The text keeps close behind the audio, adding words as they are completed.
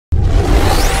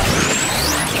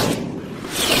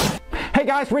Hey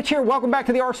guys, Rich here. Welcome back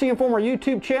to the RCINFORMER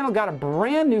YouTube channel. Got a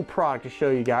brand new product to show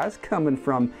you guys coming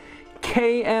from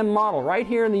KM Model right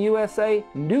here in the USA.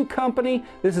 New company.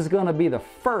 This is going to be the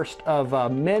first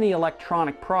of many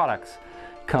electronic products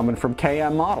coming from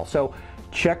KM Model. So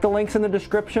check the links in the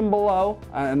description below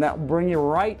and that will bring you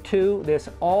right to this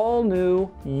all new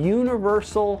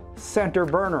universal center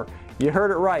burner. You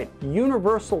heard it right.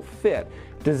 Universal fit.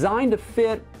 Designed to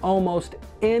fit almost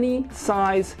any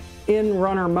size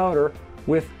in-runner motor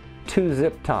with 2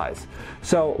 zip ties.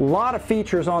 So a lot of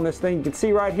features on this thing. You can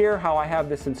see right here how I have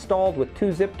this installed with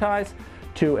 2 zip ties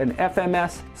to an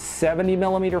FMS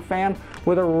 70mm fan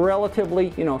with a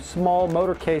relatively, small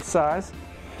motor case size.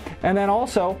 And then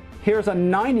also here's a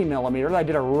 90mm that I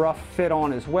did a rough fit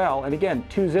on as well. And again,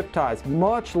 2 zip ties,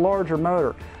 much larger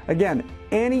motor. Again,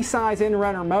 any size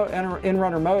in-runner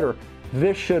motor,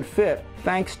 this should fit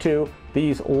thanks to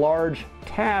these large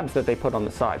tabs that they put on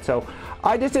the side. So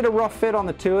I just did a rough fit on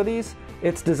the 2 of these.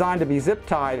 It's designed to be zip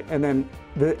tied and then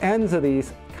the ends of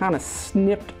these kind of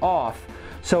snipped off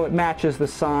so it matches the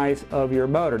size of your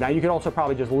motor. Now you could also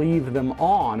probably just leave them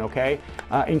on, okay,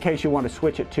 in case you want to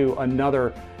switch it to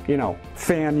another,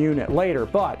 fan unit later.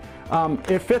 But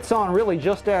it fits on really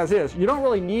just as is. You don't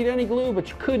really need any glue, but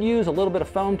you could use a little bit of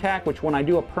foam tack, which when I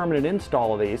do a permanent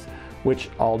install of these, which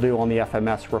I'll do on the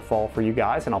FMS for fall for you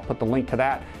guys, and I'll put the link to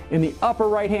that in the upper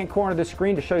right hand corner of the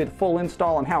screen to show you the full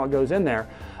install and how it goes in there.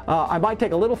 I might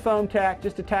take a little foam tack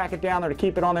just to tack it down there to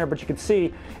keep it on there, but you can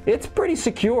see it's pretty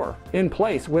secure in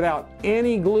place without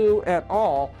any glue at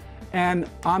all, and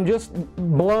I'm just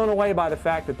blown away by the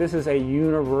fact that this is a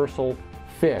universal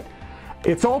fit.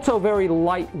 It's also very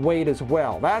lightweight as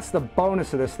well. That's the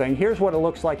bonus of this thing. Here's what it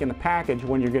looks like in the package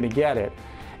when you're going to get it,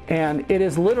 and it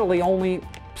is literally only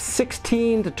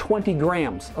 16 to 20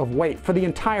 grams of weight for the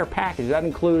entire package. That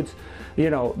includes,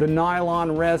 the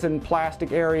nylon resin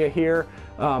plastic area here,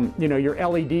 your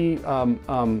LED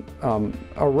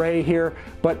array here,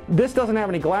 but this doesn't have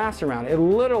any glass around it. It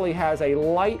literally has a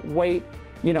lightweight,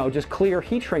 just clear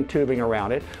heat shrink tubing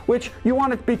around it, which you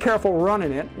want to be careful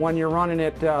running it when you're running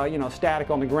it, static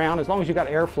on the ground. As long as you got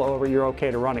airflow over, you're okay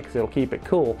to run it because it'll keep it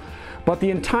cool. But the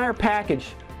entire package,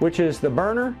 which is the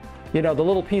burner, the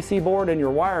little PC board and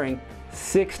your wiring,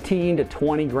 16 to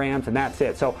 20 grams, and that's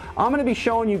it. So I'm going to be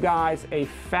showing you guys a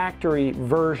factory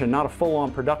version, not a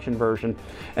full-on production version.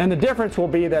 And the difference will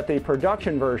be that the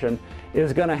production version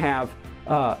is going to have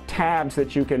tabs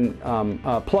that you can,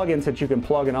 plug-ins that you can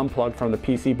plug and unplug from the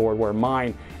PC board, where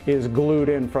mine is glued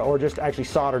in or just actually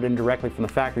soldered in directly from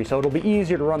the factory. So it'll be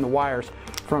easier to run the wires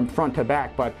from front to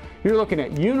back. But you're looking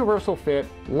at universal fit,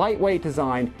 lightweight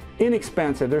design,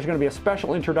 inexpensive. There's going to be a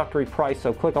special introductory price,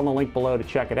 so click on the link below to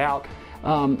check it out.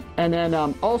 And then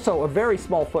also a very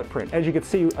small footprint. As you can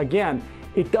see, again,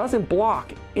 it doesn't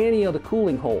block any of the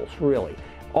cooling holes, really.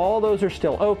 All those are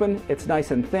still open. It's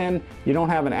nice and thin. You don't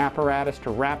have an apparatus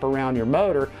to wrap around your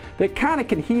motor that kind of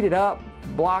can heat it up,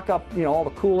 block up, all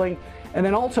the cooling, and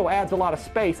then also adds a lot of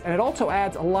space, and it also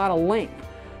adds a lot of length.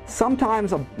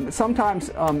 Sometimes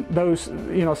those,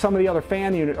 some of the other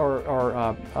fan unit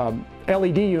or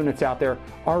LED units out there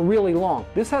are really long.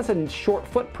 This has a short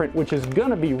footprint, which is going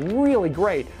to be really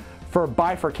great for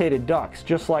bifurcated ducts,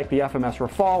 just like the FMS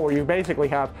Rafale, where you basically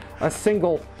have a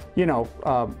single,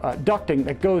 ducting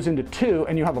that goes into 2,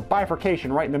 and you have a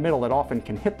bifurcation right in the middle that often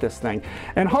can hit this thing.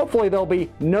 And hopefully there'll be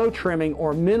no trimming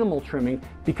or minimal trimming,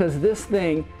 because this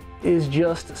thing is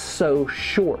just so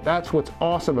short. That's what's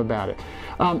awesome about it.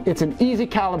 It's an easy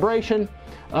calibration.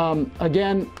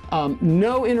 Again,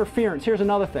 no interference. Here's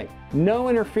another thing. No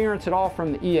interference at all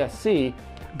from the ESC,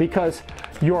 because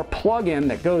your plug-in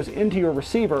that goes into your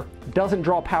receiver doesn't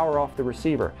draw power off the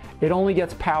receiver. It only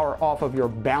gets power off of your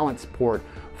balance port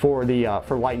for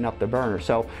lighting up the burner.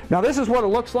 So now this is what it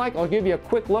looks like. I'll give you a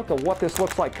quick look of what this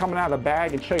looks like coming out of the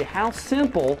bag and show you how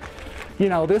simple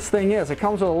this thing is. It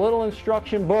comes with a little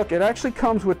instruction book. It actually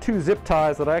comes with 2 zip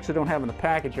ties that I actually don't have in the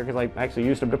package here, because I actually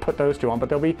used them to put those 2 on, but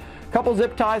there'll be a couple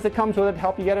zip ties that comes with it to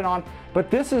help you get it on. But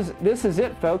this is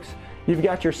it, folks. You've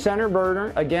got your center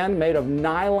burner, again made of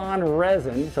nylon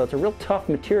resin, so it's a real tough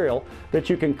material that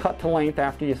you can cut to length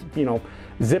after you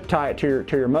zip tie it to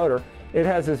your motor. It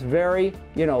has this very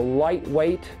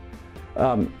lightweight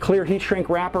clear heat shrink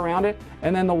wrap around it,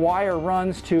 and then the wire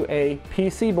runs to a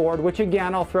PC board, which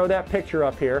again, I'll throw that picture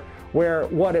up here, where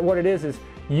what it is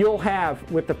you'll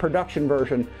have with the production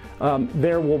version,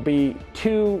 there will be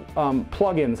 2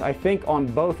 plug-ins, I think, on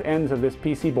both ends of this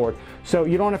PC board. So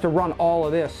you don't have to run all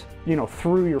of this,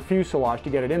 through your fuselage to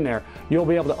get it in there. You'll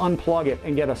be able to unplug it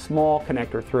and get a small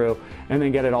connector through, and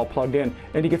then get it all plugged in.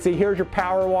 And you can see here's your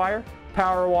power wire.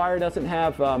 power wire doesn't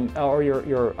have, or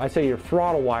your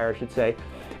throttle wire, I should say,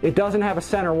 it doesn't have a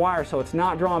center wire, so it's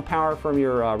not drawing power from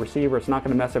your receiver. It's not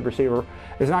going to mess up receiver.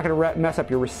 It's not going to mess up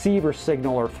your receiver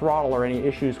signal or throttle or any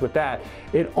issues with that.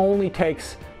 It only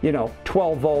takes,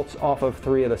 12 volts off of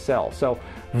 3 of the cells. So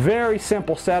very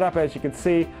simple setup, as you can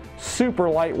see. Super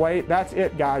lightweight. That's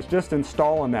it, guys, just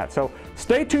installing that. So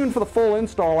stay tuned for the full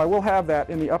install. I will have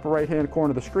that in the upper right hand corner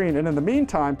of the screen, and in the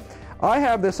meantime I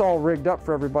have this all rigged up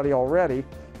for everybody already,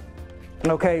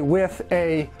 okay, with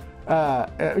a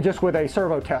just with a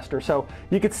servo tester. So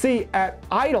you can see at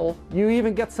idle you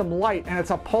even get some light, and it's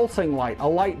a pulsing light, a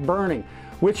light burning,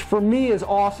 which for me is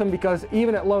awesome because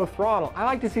even at low throttle I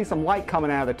like to see some light coming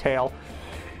out of the tail.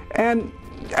 And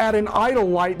at an idle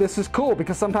light, this is cool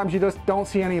because sometimes you just don't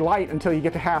see any light until you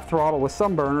get to half throttle with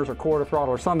some burners or quarter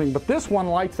throttle or something, but this one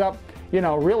lights up,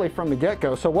 really from the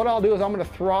get-go. So what I'll do is I'm going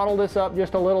to throttle this up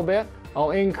just a little bit.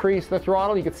 I'll increase the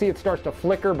throttle. You can see it starts to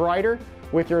flicker brighter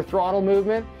with your throttle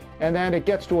movement, and then it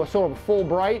gets to a sort of full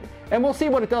bright, and we'll see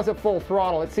what it does at full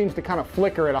throttle. It seems to kind of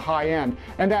flicker at a high end,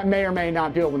 and that may or may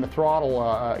not do it when the throttle,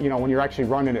 when you're actually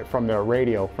running it from the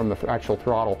radio, from the actual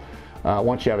throttle,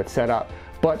 once you have it set up.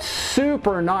 But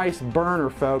super nice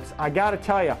burner, folks. I gotta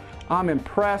tell you, I'm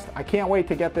impressed. I can't wait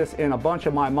to get this in a bunch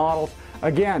of my models.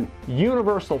 Again,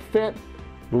 universal fit,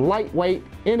 lightweight,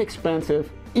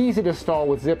 inexpensive, easy to install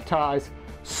with zip ties,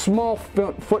 small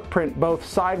footprint both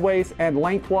sideways and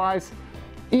lengthwise,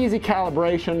 easy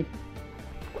calibration,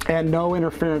 and no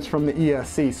interference from the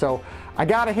ESC. So I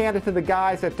gotta hand it to the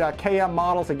guys at KM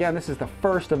Models. Again, this is the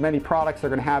first of many products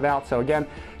they're gonna have out. So again,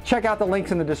 check out the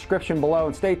links in the description below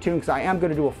and stay tuned because I am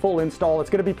gonna do a full install. It's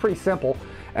gonna be pretty simple,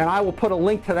 and I will put a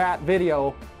link to that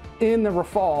video in the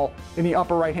fall in the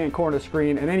upper right hand corner of the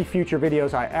screen, and any future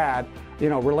videos I add,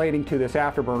 relating to this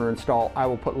afterburner install, I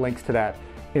will put links to that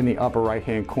in the upper right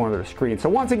hand corner of the screen. So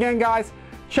once again, guys,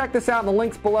 check this out in the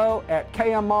links below at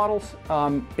KM Models.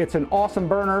 It's an awesome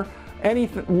burner. Any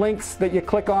links that you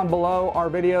click on below our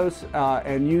videos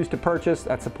and use to purchase,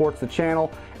 that supports the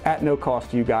channel at no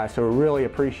cost to you guys, so we really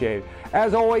appreciate it.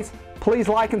 As always, please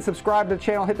like and subscribe to the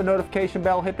channel, hit the notification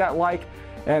bell, hit that like,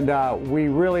 and we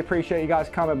really appreciate you guys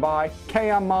coming by.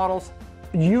 KM Models,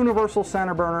 universal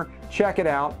center burner, check it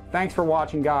out. Thanks for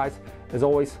watching, guys. As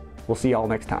always, we'll see y'all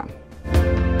next time.